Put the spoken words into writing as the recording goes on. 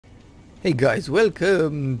Hey guys,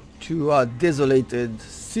 welcome to a desolated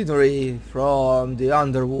scenery from the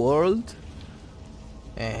underworld,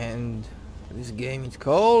 and this game is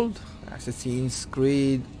called Assassin's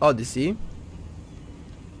Creed Odyssey.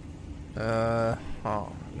 Let's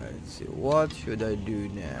see, what should I do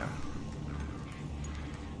now?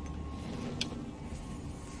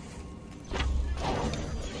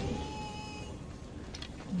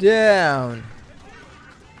 Down,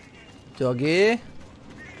 doggy.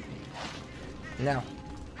 Now,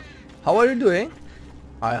 how are you doing?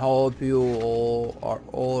 I hope you all are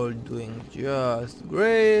all doing just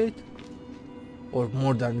great, or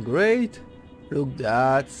more than great. Look,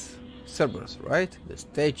 that's Cerberos, right? The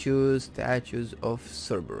statues of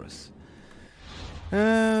Cerberos.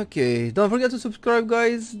 Okay, don't forget to subscribe,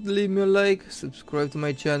 guys. Leave me a like, subscribe to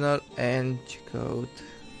my channel, and check out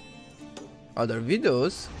other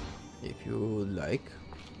videos if you would like.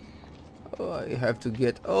 Oh, I have to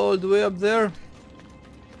get all the way up there.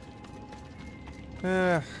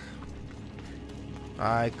 I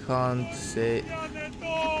can't say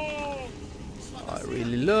I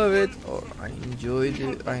really love it or I enjoyed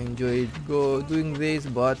doing this,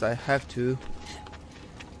 but I have to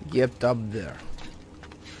get up there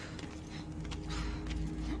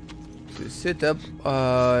to set up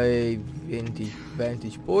a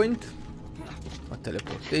vantage point, a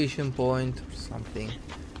teleportation point or something.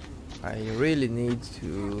 I really need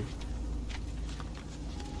to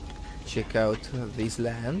check out this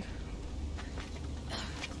land.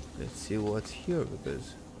 Let's see what's here,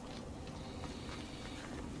 because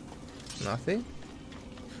nothing.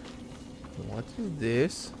 What is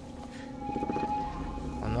this?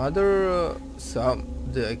 Another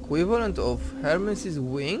the equivalent of Hermes'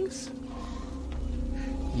 wings.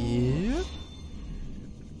 Yeah.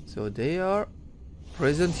 So they are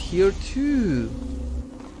present here too.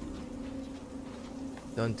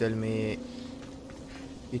 Don't tell me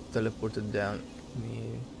it teleported down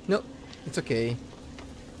me. No, it's okay.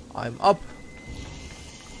 I'm up.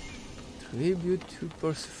 Tribute to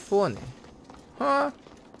Persephone. Huh?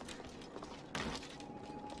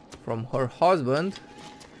 From her husband,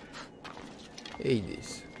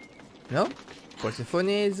 Hades. No? Persephone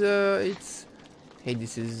is, it's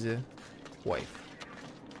Hades' wife.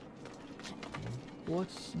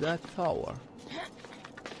 What's that tower?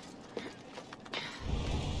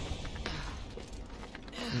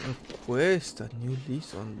 A quest, a new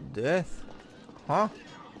lease on death. Huh?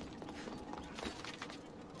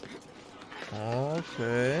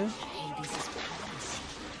 Okay.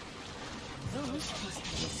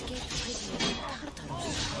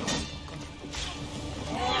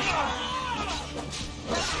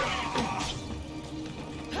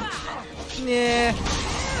 Yeah.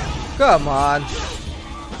 Come on.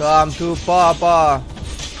 Come to Papa.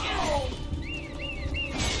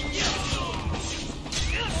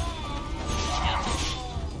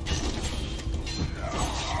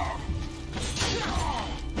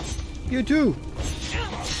 You too.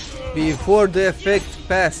 Before the effect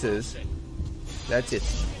passes. That's it.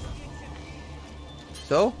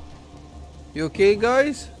 So, you okay,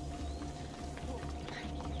 guys?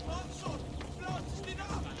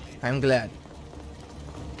 I'm glad.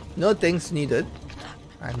 No thanks needed.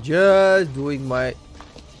 I'm just doing my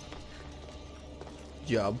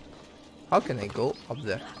job. How can I go up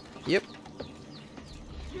there? Yep.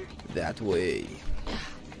 That way.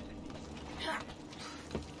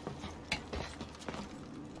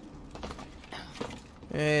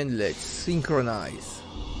 And let's synchronize.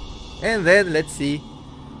 And then let's see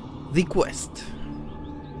the quest.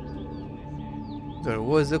 There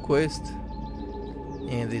was a quest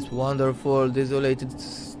in this wonderful desolated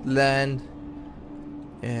land,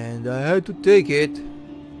 and I had to take it to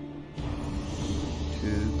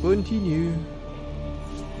continue.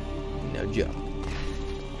 Now jump.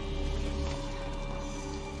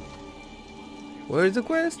 Where's the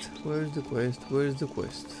quest? Where's the quest? Where's the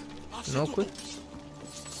quest? No quest?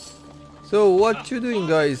 So what you doing,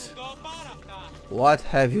 guys? What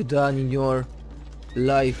have you done in your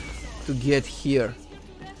life to get here?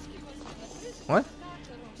 What?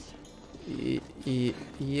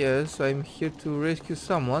 Yes, I'm here to rescue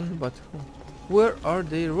someone, but where are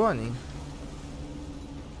they running?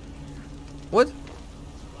 What?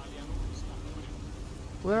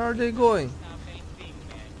 Where are they going?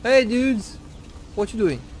 Hey dudes! What you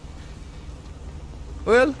doing?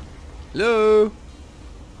 Well, hello?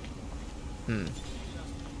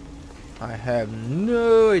 I have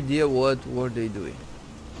no idea what were they doing.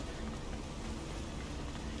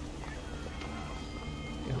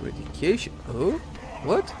 Eradication. Oh?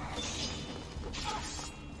 What?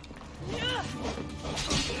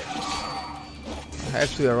 I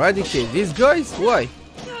have to eradicate these guys? Why?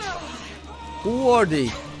 Who are they?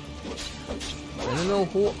 I don't know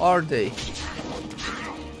who are they.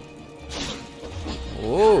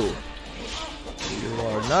 Oh, you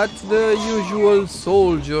are not the usual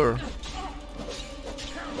soldier.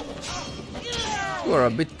 You are a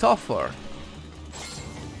bit tougher.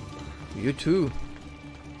 You too.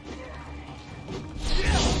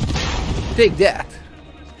 Take that.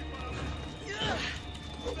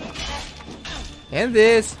 And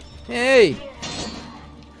this. Hey.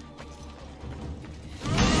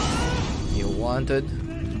 You wanted.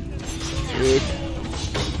 Wait.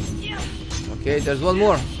 Okay, there's one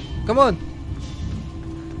more. Come on.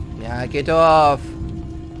 Knock it off.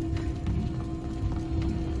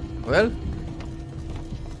 Well,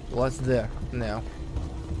 what's there now?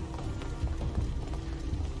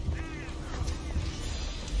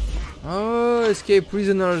 Oh, escape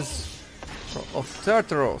prisoners of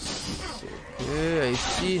Cerberos. Okay, I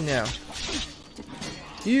see now.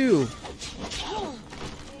 You.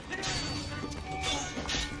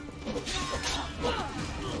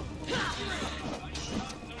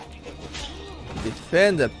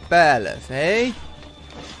 Defend the palace, eh?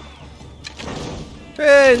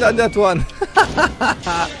 Hey, not that one.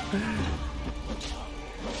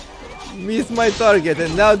 Missed my target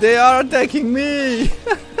and now they are attacking me.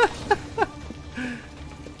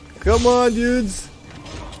 Come on, dudes.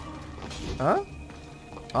 Huh?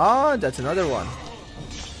 Ah, that's another one.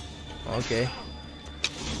 Okay.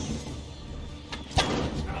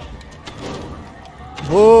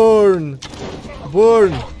 Burn!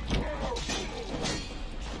 Burn!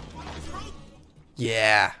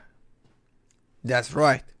 Yeah. That's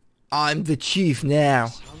right. I'm the chief now.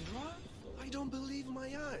 Sandra? I don't believe my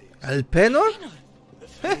eyes. Elpenor?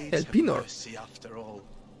 Elpenor. Elpenor. After all.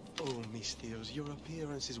 Oh, Mystios, your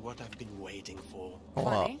appearance is what I've been waiting for.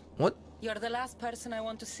 Funny. What? You're the last person I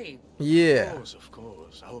want to see. Yeah. Of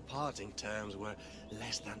course. Our parting terms were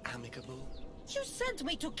less than amicable. You sent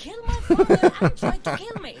me to kill my father and tried to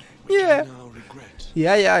kill me. Yeah. I now regret.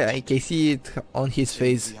 Yeah, I can see it on his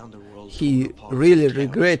face. The underworld He torn apart really chaos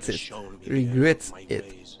regrets has it. shown me the Regrets error of my it.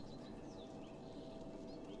 ways.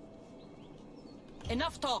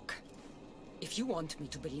 Enough talk. If you want me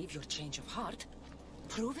to believe your change of heart,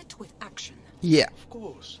 prove it with action. Yeah. Of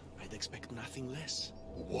course. I'd expect nothing less.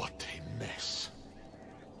 What a mess.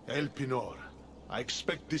 Elpenor, I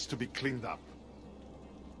expect this to be cleaned up.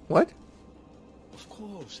 What? Of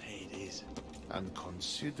course, Hades. And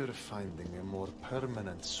consider finding a more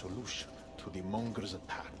permanent solution to the Monger's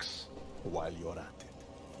attacks while you're at it.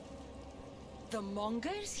 The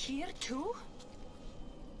Mongers here too?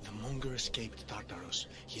 The Monger escaped Tartarus.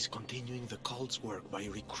 He's continuing the cult's work by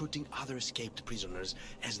recruiting other escaped prisoners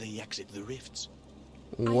as they exit the rifts.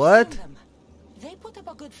 What? I saw them. They put up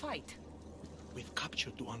a good fight. We've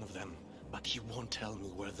captured one of them, but he won't tell me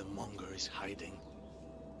where the Monger is hiding.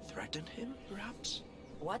 Threaten him, perhaps?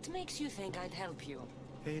 What makes you think I'd help you?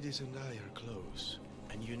 Hades and I are close,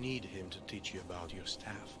 and you need him to teach you about your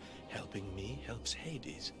staff. Helping me helps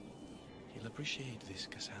Hades. He'll appreciate this,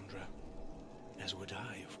 Cassandra. As would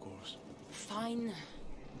I, of course. Fine.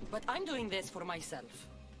 But I'm doing this for myself.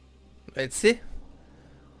 Let's see.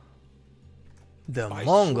 The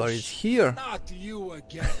Monger is here. Not you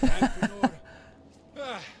again, Elpenor.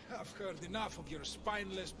 I've heard enough of your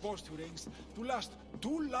spineless posturings to last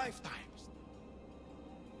 2 lifetimes.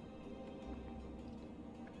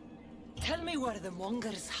 Tell me where the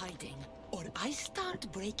Monger's hiding, or I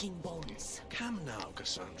start breaking bones. Come now,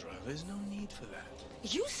 Cassandra. There's no need for that.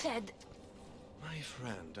 You said... My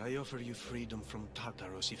friend, I offer you freedom from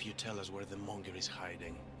Tartarus if you tell us where the Monger is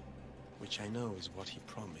hiding. Which I know is what he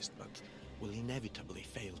promised, but will inevitably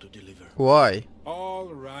fail to deliver. Why? All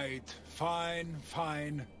right,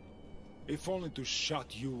 fine. If only to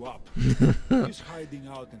shut you up. He's hiding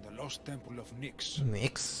out in the lost temple of Nyx.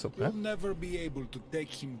 Nyx, okay. You'll never be able to take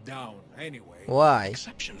him down anyway. Why?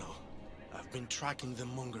 Exceptional. I've been tracking the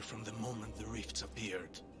Monger from the moment the rifts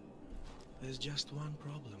appeared. There's just one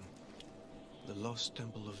problem. The lost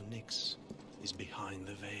temple of Nyx is behind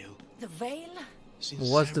the veil. The veil? Since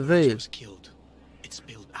What's the Cerberos veil? was killed, it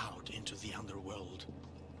spilled out into the underworld.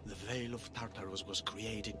 The veil of Tartarus was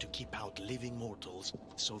created to keep out living mortals,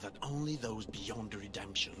 so that only those beyond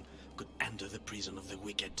redemption could enter the prison of the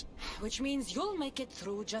wicked. Which means you'll make it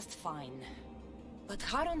through just fine. But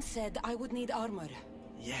Charon said I would need armor.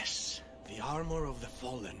 Yes, the armor of the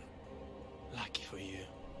fallen. Lucky for you,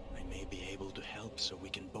 I may be able to help so we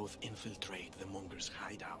can both infiltrate the Monger's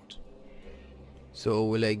hideout. So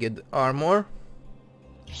will I get armor?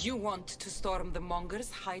 You want to storm the Monger's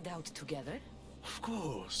hideout together? Of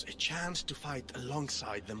course, a chance to fight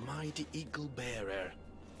alongside the mighty eagle bearer.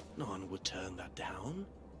 No one would turn that down.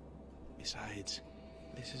 Besides,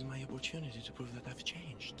 this is my opportunity to prove that I've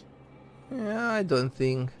changed. Yeah, I don't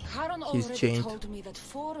think Charon he's already changed. told me that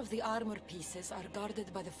 4 of the armor pieces are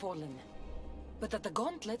guarded by the Fallen, but that the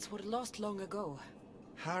gauntlets were lost long ago.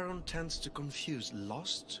 Charon tends to confuse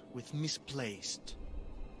lost with misplaced.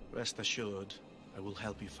 Rest assured, I will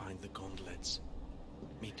help you find the gauntlets.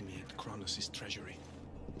 Meet me at Kronos' treasury.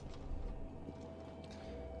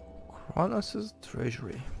 Kronos'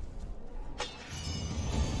 treasury.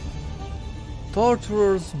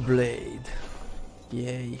 Torturer's blade.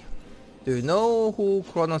 Yay. Do you know who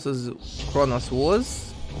Kronos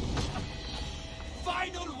was?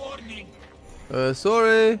 Final warning!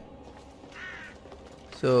 Sorry.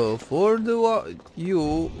 So for the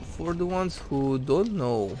ones who don't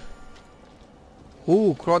know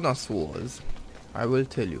who Kronos was, I will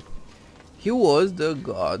tell you. He was the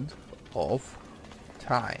god of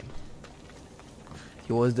time.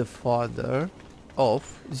 He was the father of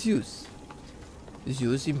Zeus.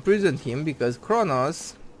 Zeus imprisoned him because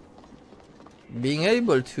Kronos, being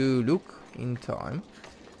able to look in time,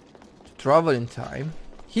 to travel in time,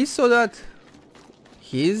 he saw that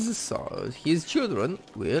his children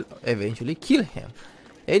will eventually kill him,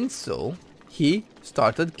 and so he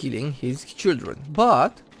started killing his children.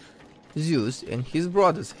 But Zeus and his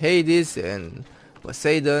brothers Hades and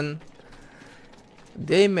Poseidon,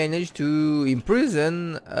 they managed to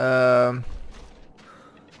imprison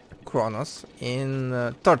Kronos in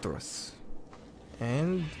Tartarus,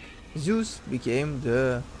 and Zeus became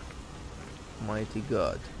the mighty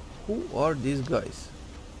god. Who are these guys?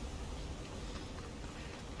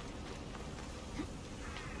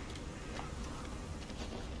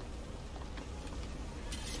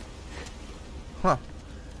 Huh.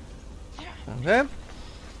 Okay.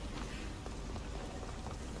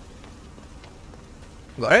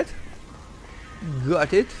 Got it?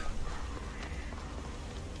 Got it.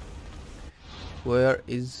 Where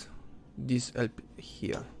is this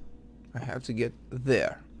here? I have to get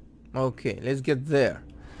there. Okay, let's get there.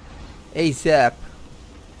 ASAP.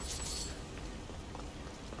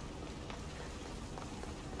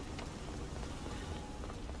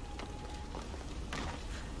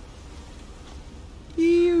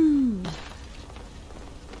 Ew.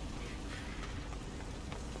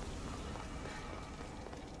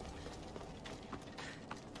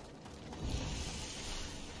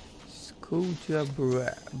 Scotia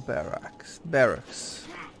barracks.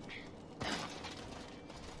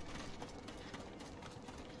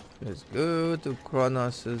 Let's go to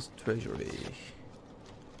Kronos' treasury.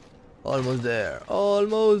 Almost there.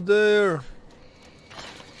 Almost there.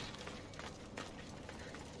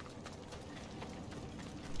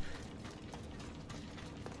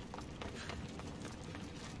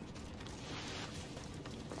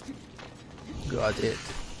 Got it.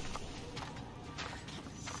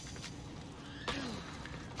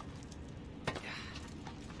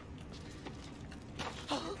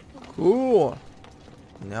 Cool.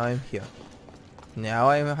 Now I'm here. Now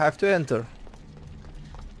I have to enter.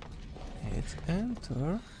 Let's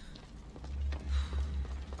enter.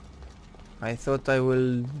 I thought I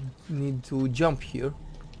will need to jump here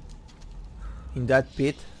in that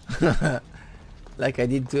pit like I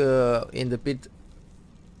did in the pit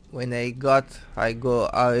when I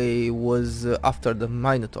was after the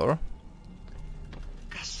Minotaur.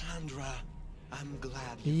 Cassandra, I'm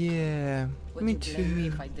glad you Yeah, Would me you blame me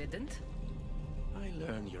too. if I didn't? I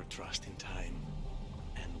learned your trust in time,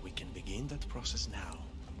 and we can begin that process now.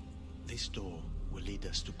 This door will lead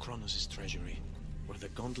us to Kronos' treasury, where the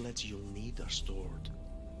gauntlets you'll need are stored.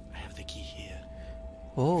 I have the key here.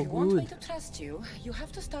 Oh, If you want me good. to trust you, you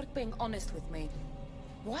have to start being honest with me.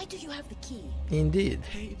 Why do you have the key? Indeed.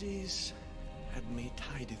 Hades had me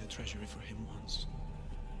tidy the treasury for him once.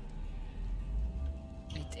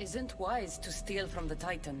 It isn't wise to steal from the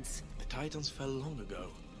Titans. The Titans fell long ago.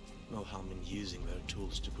 No harm in using their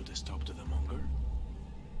tools to put a stop to the monger.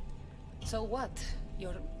 So what?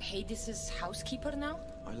 You're Hades' housekeeper now?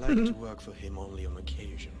 I like to work for him only on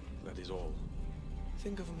occasion, that is all.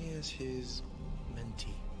 Think of me as his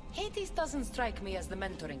mentee. Hades doesn't strike me as the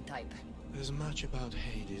mentoring type. There's much about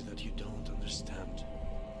Hades that you don't understand.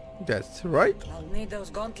 That's right. I'll need those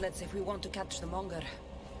gauntlets if we want to catch the monger.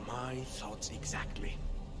 My thoughts exactly.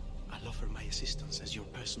 I'll offer my assistance as your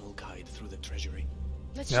personal guide through the treasury.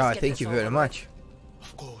 Let's just Ah, get thank this you over very with. much.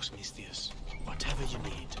 Of course, Mistius. Whatever you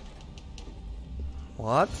need.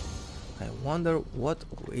 What? I wonder what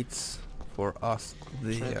waits for us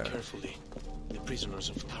Tread there. carefully. The prisoners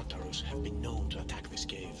of Tartarus have been known to attack this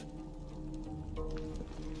cave.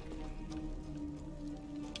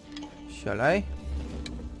 Shall I?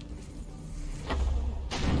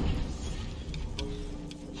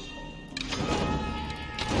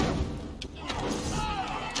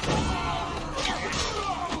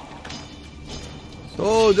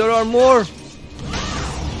 So there are more.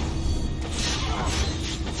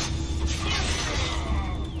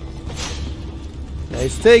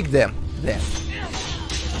 Let's take them then.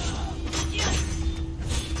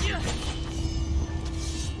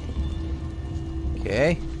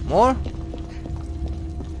 Okay, more?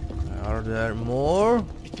 Are there more?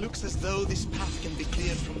 It looks as though this path can be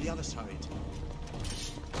cleared from the other side.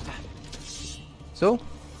 So,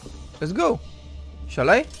 let's go. Shall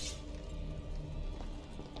I?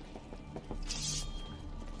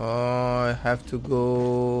 I have to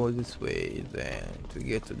go this way then to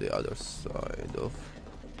get to the other side of...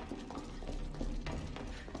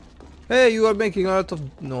 Hey, you are making a lot of...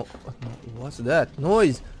 No, what's that?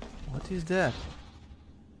 Noise! What is that?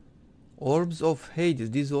 Orbs of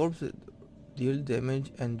Hades. These orbs deal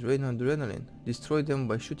damage and drain adrenaline. Destroy them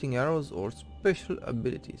by shooting arrows or special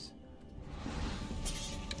abilities.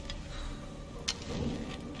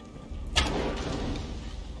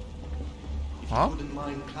 Huh? Wouldn't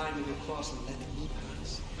mind climbing across and letting me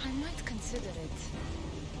pass. I might consider it.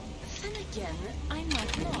 Then again, I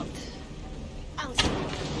might not. I'll see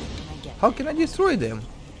when I get How can I destroy them?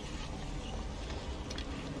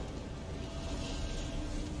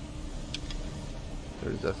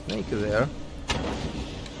 There's a snake there.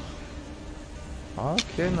 How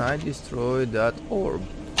can I destroy that orb?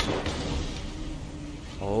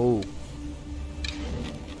 Oh.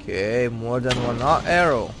 Okay, more than one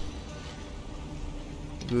arrow.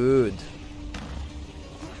 Good.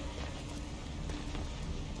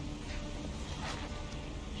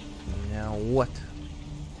 Now what?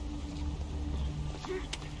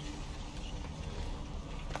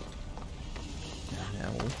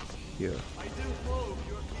 Now here.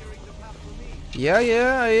 Yeah,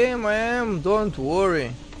 I am. Don't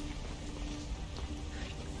worry.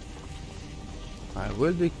 I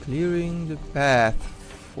will be clearing the path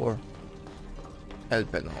for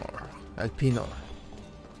Elpenor.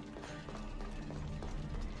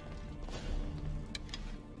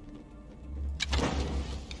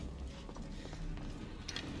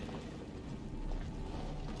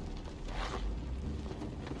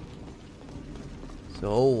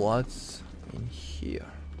 So what's in here?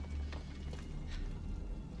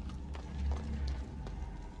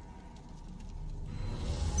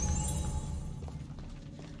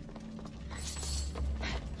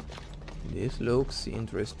 This looks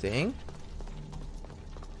interesting.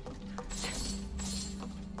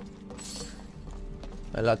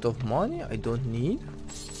 A lot of money I don't need.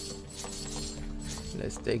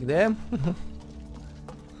 Let's take them.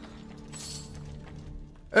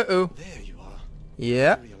 Uh-oh. There you are.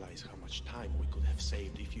 Yeah. I realize how much time we could have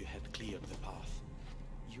saved if you had cleared the path.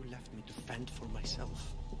 You left me to fend for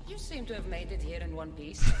myself. You seem to have made it here in one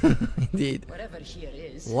piece. Indeed. Whatever here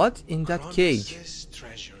is. What in that cage? Kronos'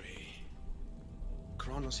 treasury.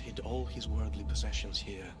 Kronos hid all his worldly possessions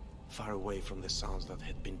here, far away from the sounds that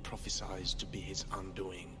had been prophesied to be his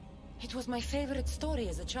undoing. It was my favorite story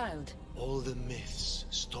as a child. All the myths,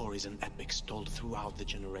 stories and epics told throughout the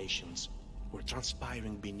generations were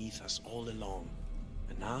transpiring beneath us all along.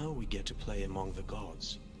 And now we get to play among the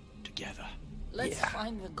gods, together. Let's Yeah.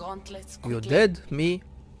 find the gauntlets quickly. You're dead, me,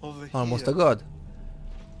 Over almost here. a god.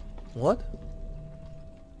 What?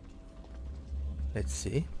 Let's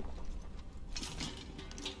see.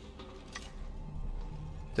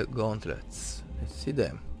 The gauntlets. Let's see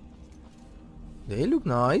them. They look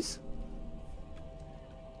nice.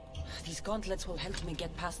 These gauntlets will help me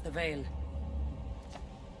get past the veil.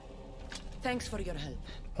 Thanks for your help.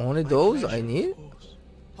 Only My those pleasure, I need? of course.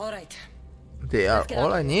 Alright. They are Let's get all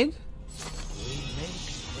out I of need? We make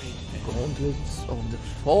great men. Gauntlets of the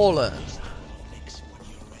Fallen. Next when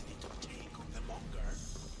you're ready to take on the monger.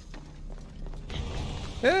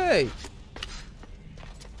 Hey!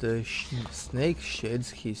 The snake sheds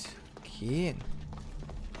his skin.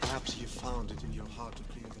 Perhaps you found it in your heart to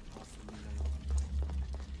clear the path for me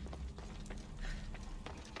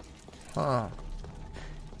now. Huh.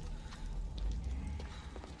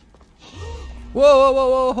 Whoa, whoa, whoa,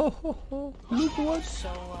 whoa, whoa, whoa. Look what? So,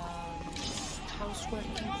 how's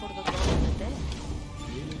working for the god of the dead?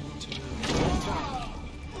 Really want to know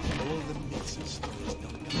all the myths and stories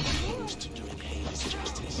don't come close to doing Hades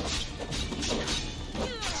justice.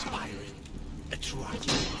 Inspiring, a true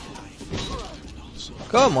argument of life, and also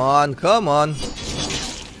Come on, come on.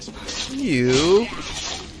 You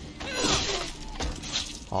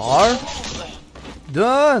are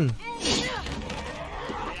done.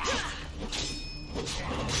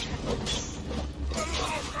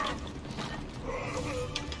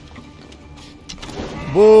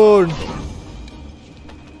 Burn!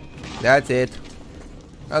 That's it.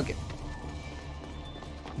 Okay.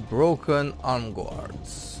 Broken arm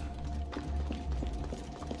guards.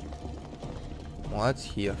 What's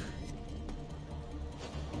here?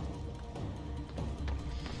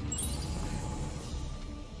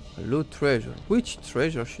 Loot treasure. Which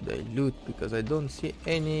treasure should I loot? Because I don't see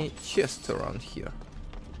any chests around here.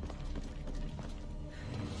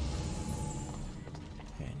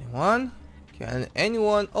 Anyone? Can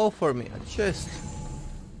anyone offer me a chest?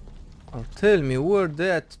 Or tell me where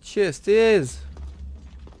that chest is?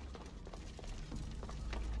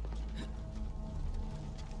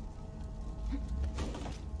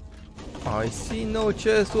 I see no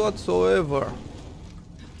chest whatsoever.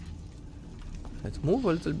 Let's move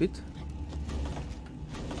a little bit.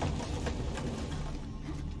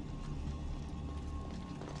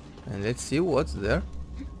 And let's see what's there.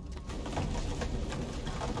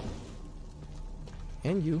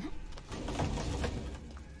 And you.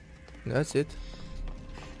 That's it.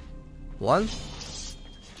 One.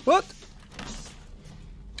 What?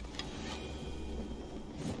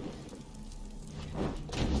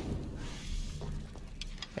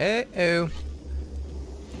 Uh-oh.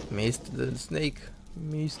 Missed the snake.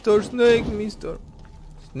 Mr. Snake, Mr.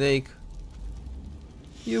 Snake.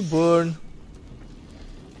 You burn.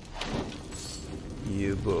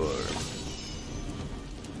 You burn.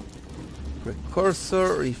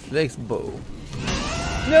 Precursor reflex bow.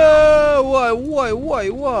 No!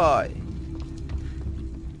 Why?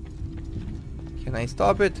 Can I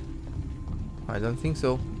stop it? I don't think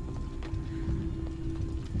so.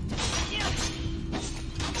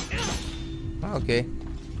 Okay.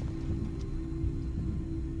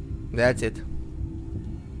 That's it.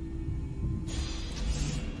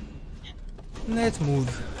 Let's move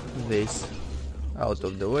this out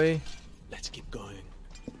of the way. Let's keep going.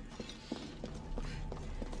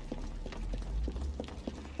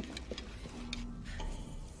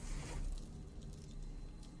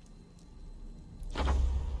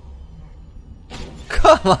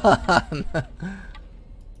 Come on!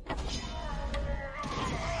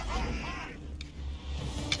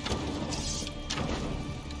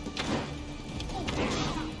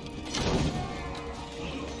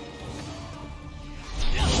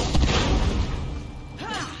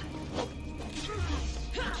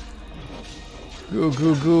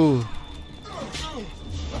 Go.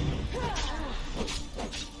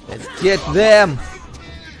 Let's get them.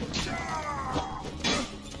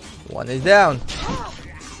 One is down.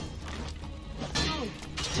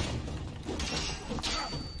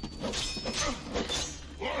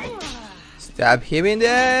 Stab him in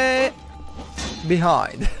the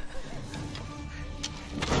behind.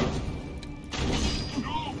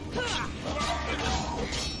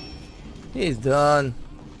 He's done.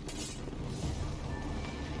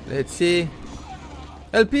 Let's see.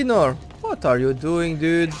 Elpenor, what are you doing,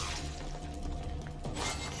 dude?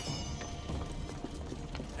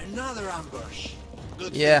 Another ambush.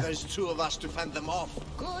 Good Yeah. thing there's two of us to fend them off.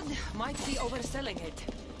 Good. Might be overselling it.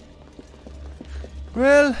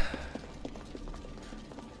 Well,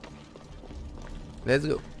 let's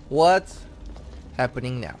go. What's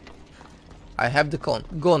happening now? I have the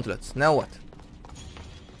gauntlets. Now what?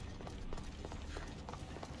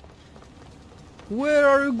 Where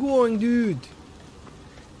are you going, dude?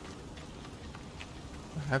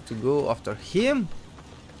 I have to go after him.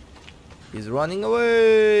 He's running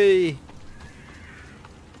away.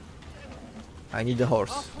 I need a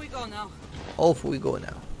horse. Off we go now. Off we go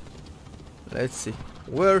now. Let's see.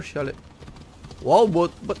 Where shall I? Wow,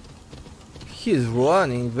 but he's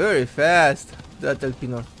running very fast. That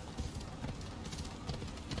Elpenor.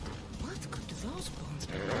 What could those bones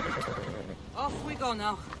be? Off we go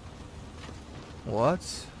now. What?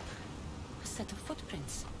 A set of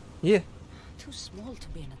footprints. Yeah, Too small to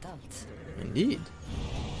be an adult. indeed.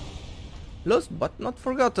 Lost but not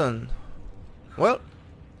forgotten. Well,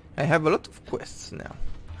 I have a lot of quests now.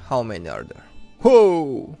 How many are there?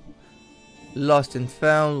 Whoa! Lost and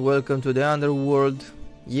found. Welcome to the underworld.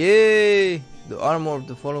 Yay! The armor of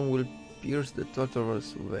the fallen will pierce the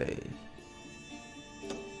torturous veil.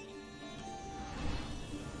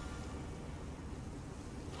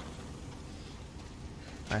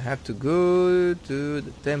 I have to go to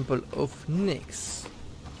the Temple of Nyx.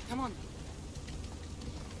 Come on.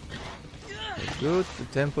 Let's go to the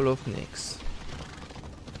Temple of Nyx.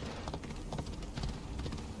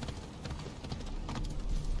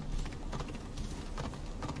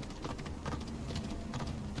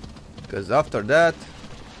 Because after that,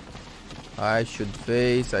 I should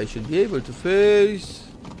be able to face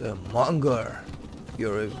the Monger.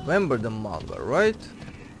 You remember the Monger, right?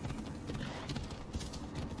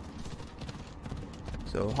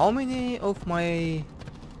 So how many of my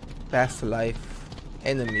past life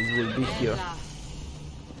enemies will be here?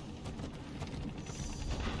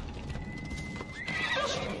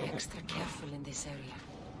 Extra careful in this area.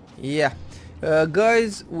 Yeah.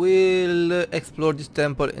 Guys, we'll explore this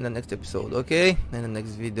temple in the next episode, okay? In the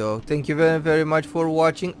next video. Thank you very much for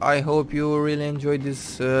watching. I hope you really enjoyed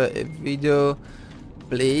this video.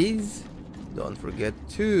 Please don't forget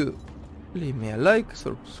to leave me a like,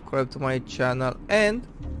 subscribe to my channel, and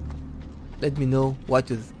let me know what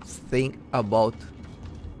you think about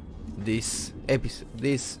this episode,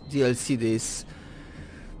 this DLC, this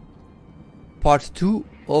part 2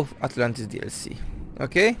 of Atlantis DLC.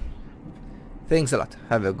 Okay? Thanks a lot.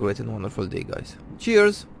 Have a great and wonderful day, guys.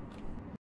 Cheers!